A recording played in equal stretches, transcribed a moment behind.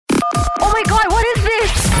my god, what is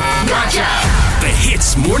this? The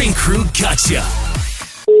Hits Morning Crew Gotcha.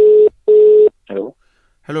 Hello.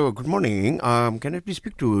 Hello, good morning. Can I please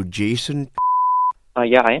speak to Jason?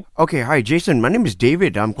 Yeah, I am. Okay, hi Jason. My name is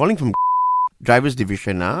David. I'm calling from Drivers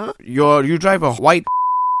Division. You drive a white,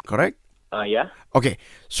 correct? Yeah. Okay,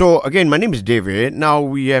 so again, my name is David. Now,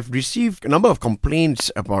 we have received a number of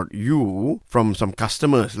complaints about you from some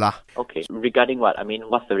customers lah. Okay. Regarding what? I mean,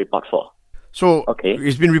 what's the report for? So, Okay.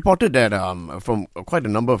 it's been reported that from quite a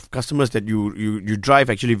number of customers that you drive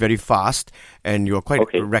actually very fast and you're quite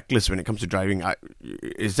Okay. reckless when it comes to driving.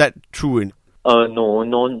 Is that true? No,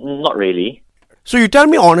 not really. So you tell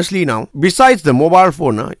me honestly now, besides the mobile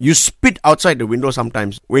phone, you spit outside the window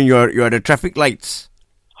sometimes when you're at the traffic lights.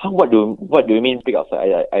 What do you mean speak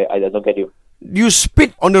outside? I don't get you. You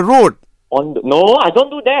spit on the road. No, I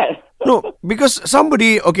don't do that. No, because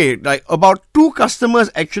somebody, like about 2 customers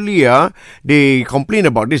actually, they complain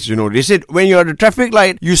about this, They said when you're at the traffic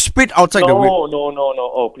light, you spit outside the window. No.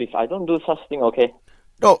 Oh, please, I don't do such thing, okay?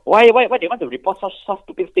 No, Why they want to report such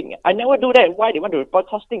stupid thing? I never do that. Why they want to report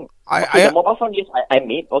such thing? The mobile phone, yes, I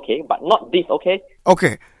made, okay, but not this, okay?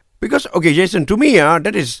 okay. Because, Jason, to me,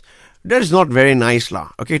 that is not very nice, lah.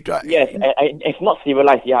 Okay. Yes, it's not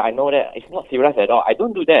civilized. Yeah, I know that. It's not civilized at all. I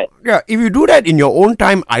don't do that. Yeah, if you do that in your own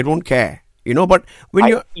time, I don't care. But when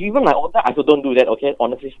you even my own time, I also don't do that. Okay,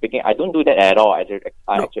 honestly speaking, I don't do that at all.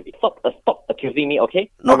 Actually, stop accusing me.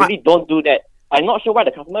 Okay, No, I really don't do that. I'm not sure why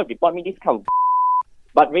the customer report me this kind of.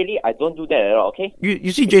 But really, I don't do that at all. Okay.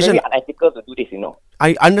 You see, It's Jason, very unethical to do this.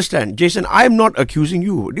 I understand. Jason, I'm not accusing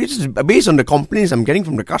you. This is based on the complaints I'm getting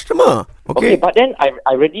from the customer. Okay. But then I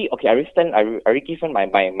already stand. I already given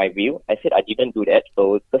my view. I said I didn't do that.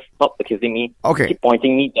 So just stop accusing me. Okay. Keep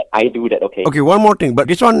pointing me that I do that. Okay. Okay, one more thing. But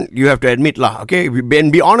this one, you have to admit, lah. Okay.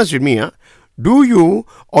 And be honest with me, Do you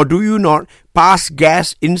or do you not pass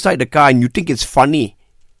gas inside the car and you think it's funny?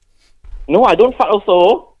 No, I don't fart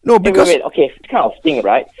also. No, because... Wait. Okay, this kind of thing,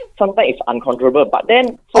 right? Sometimes it's uncontrollable, but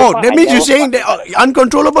then... that means you're saying that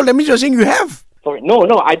uncontrollable, that means you're saying you have. Sorry, no,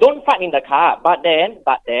 I don't fart in the car, but then,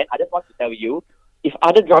 I just want to tell you, if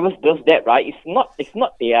other drivers does that, right, it's not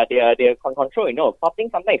their control, Farting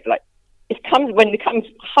sometimes it's like, when it comes,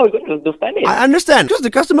 how are you going to understand it? I understand. Because the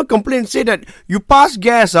customer complaint say that you pass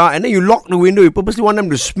gas, and then you lock the window, you purposely want them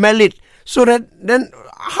to smell it, so that, then,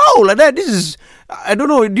 how, like that? This is, I don't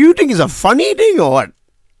know, do you think it's a funny thing or what?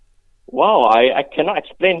 Wow, I cannot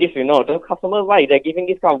explain this, The customers, why they're giving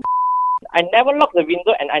this kind of... I never lock the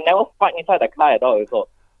window and I never fart inside the car at all also.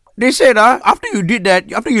 They said, after you did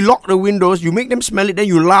that, after you lock the windows, you make them smell it, then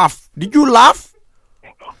you laugh. Did you laugh?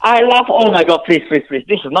 I laugh, oh my god, please.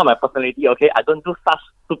 This is not my personality, okay? I don't do such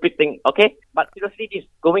stupid thing, okay? But seriously, this is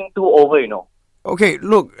going too over, Okay,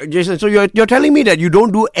 look, Jason, so you're telling me that you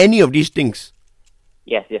don't do any of these things?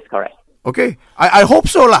 Yes, correct. Okay, I hope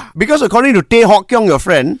so lah. Because according to Tay Hock Kyung, your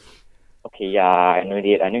friend... Okay, yeah, I know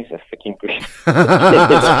it. I know it's a freaking great. Is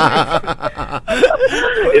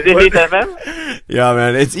it Hit FM? Yeah,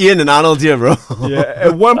 man, it's Ian and Arnold here, bro. Yeah,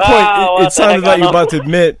 at one point, it sounded like you were about to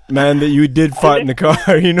admit, man, that you did fart in the car.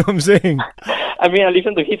 You know what I'm saying? I mean, I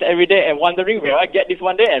listen to Hits every day and wondering, will I get this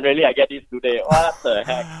one day? And really, I get this today. What the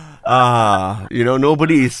heck?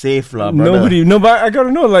 Nobody is safe, lah, brother. Nobody. No, but I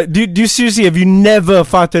gotta know, like, do you seriously, have you never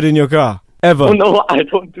farted in your car? Ever? Oh, no, I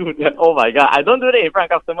don't do that. Oh my god, I don't do that in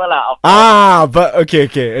front of customer lah. But okay.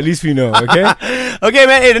 At least we know, okay? Okay,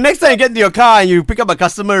 man. Hey, the next time you get into your car and you pick up a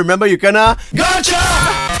customer, remember you gonna Gotcha!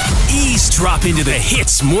 Eavesdrop into the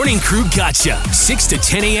Hits Morning Crew Gotcha. 6 to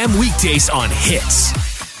 10 a.m. weekdays on Hits.